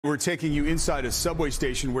We're taking you inside a subway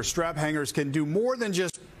station where strap hangers can do more than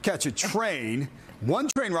just catch a train. One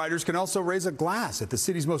train riders can also raise a glass at the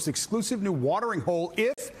city's most exclusive new watering hole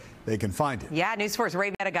if they can find it. Yeah, News 4's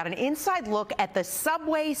Villeda got an inside look at the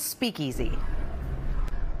subway Speakeasy.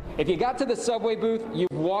 If you got to the subway booth, you've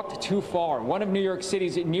walked too far. One of New York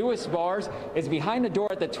City's newest bars is behind the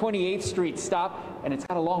door at the 28th Street stop, and it's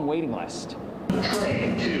got a long waiting list.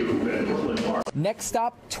 Next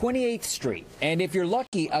stop, 28th Street. And if you're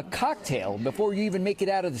lucky, a cocktail before you even make it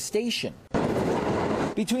out of the station.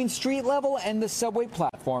 Between street level and the subway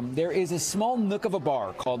platform, there is a small nook of a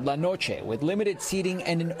bar called La Noche with limited seating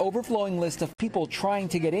and an overflowing list of people trying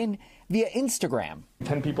to get in via Instagram.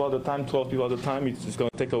 10 people at a time, 12 people at a time. It's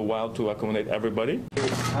going to take a while to accommodate everybody.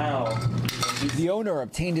 The owner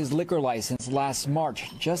obtained his liquor license last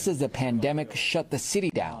March, just as the pandemic shut the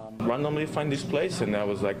city down. Randomly find this place, and I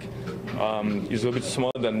was like, it's a little bit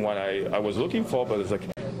smaller than what I was looking for, but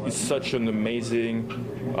it's such an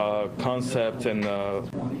amazing concept. And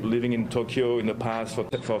living in Tokyo in the past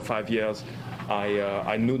for 5 years,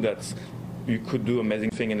 I knew that you could do amazing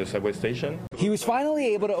things in the subway station. He was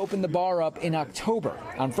finally able to open the bar up in October.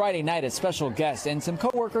 On Friday night, a special guest and some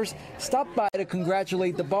co-workers stopped by to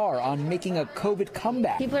congratulate the bar on making a COVID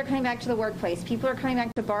comeback. People are coming back to the workplace. People are coming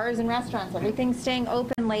back to bars and restaurants. Everything's staying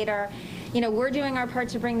open later. You know, we're doing our part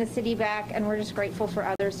to bring the city back, and we're just grateful for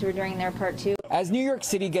others who are doing their part too. As New York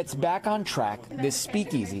City gets back on track, this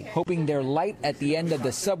Speakeasy, hoping their light at the end of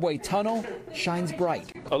the subway tunnel, shines bright.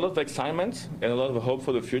 A lot of excitement and a lot of hope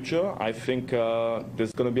for the future. I think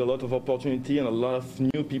there's going to be a lot of opportunity and a lot of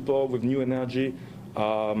new people with new energy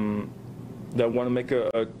that want to make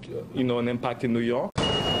an impact in New York.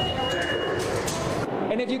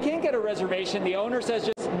 And if you can't get a reservation, the owner says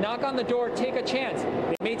just knock on the door, take a chance.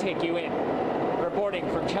 They may take you in. Reporting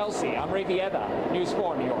from Chelsea, I'm Villeda, News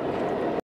 4 New York.